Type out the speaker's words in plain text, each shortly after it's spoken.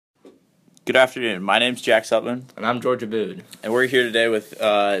Good afternoon. My name's Jack Hartman, And I'm Georgia Bood. and we're here today with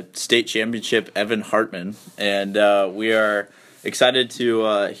state championship Evan Hartman, and we are excited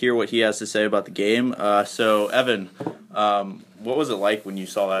to hear what he has to say about the game. So, Evan, what was it like when you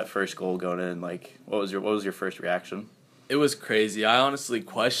saw that first goal going in? Like, what was your first reaction? It was crazy. I honestly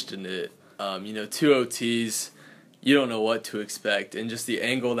questioned it. Two OTs, you don't know what to expect, and just the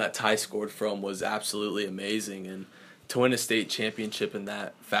angle that Ty scored from was absolutely amazing. And to win a state championship in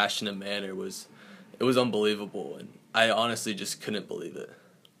that fashion and manner was unbelievable, and I honestly just couldn't believe it.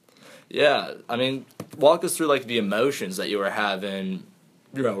 Yeah, I mean, walk us through like the emotions that you were having,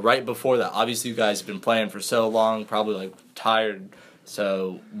 right before that. Obviously, you guys have been playing for so long, probably like tired.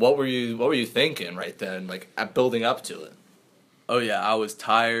 So, what were you thinking right then, like at building up to it? Oh yeah, I was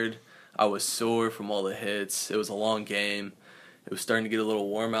tired. I was sore from all the hits. It was a long game. It was starting to get a little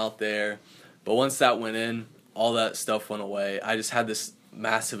warm out there, but once that went in, all that stuff went away. I just had this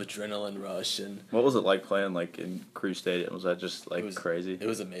massive adrenaline rush, and What was it like playing like in Crew Stadium? Was that just like crazy? it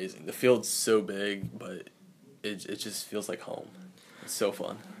was amazing. The field's so big, but it just feels like home. It's so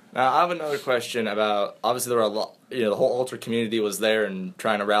fun. Now, I have another question about. Obviously, there were a lot. The whole ultra community was there and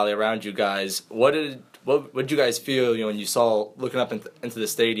trying to rally around you guys. What did you guys feel? When you saw looking up into the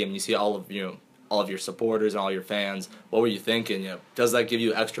stadium, you see all of your supporters and all your fans. What were you thinking? Does that give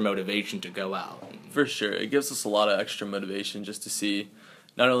you extra motivation to go out? For sure. It gives us a lot of extra motivation just to see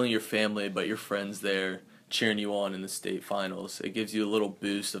not only your family but your friends there cheering you on in the state finals. It gives you a little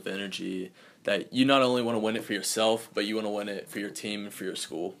boost of energy that you not only want to win it for yourself, but you want to win it for your team and for your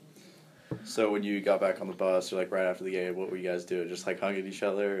school. So when you got back on the bus or like right after the game, what were you guys doing? Just like hugging each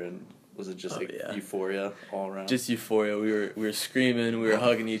other, and was it just euphoria all around? Just euphoria. We were screaming, we were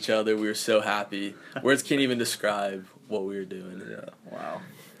hugging each other, we were so happy. Words can't even describe what we were doing. Yeah. Wow.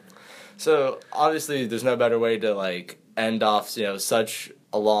 So obviously, there's no better way to like end off such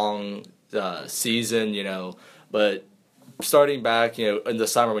a long season. But starting back in the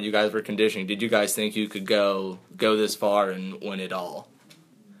summer when you guys were conditioning, did you guys think you could go this far and win it all?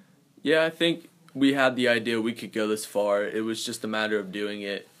 Yeah, I think we had the idea we could go this far. It was just a matter of doing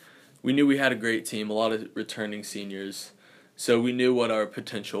it. We knew we had a great team, a lot of returning seniors, so we knew what our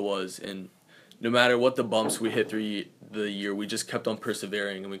potential was, and no matter what the bumps we hit through the year, we just kept on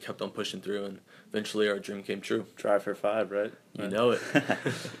persevering and we kept on pushing through, and eventually our dream came true. Try for 5, right? You know it.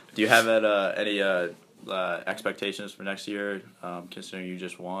 Do you have any expectations for next year, considering you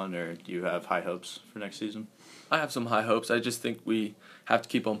just won, or do you have high hopes for next season? I have some high hopes. I just think we have to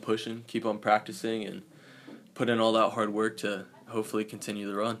keep on pushing, keep on practicing, and put in all that hard work to hopefully continue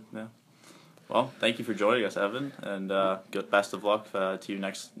the run. Yeah. Well, thank you for joining us, Evan, and best of luck to you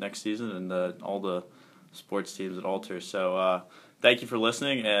next season and all the sports teams at Alter. So thank you for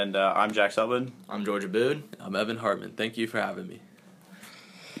listening, and I'm Jack Sullivan. I'm Georgia Bood. I'm Evan Hartman. Thank you for having me.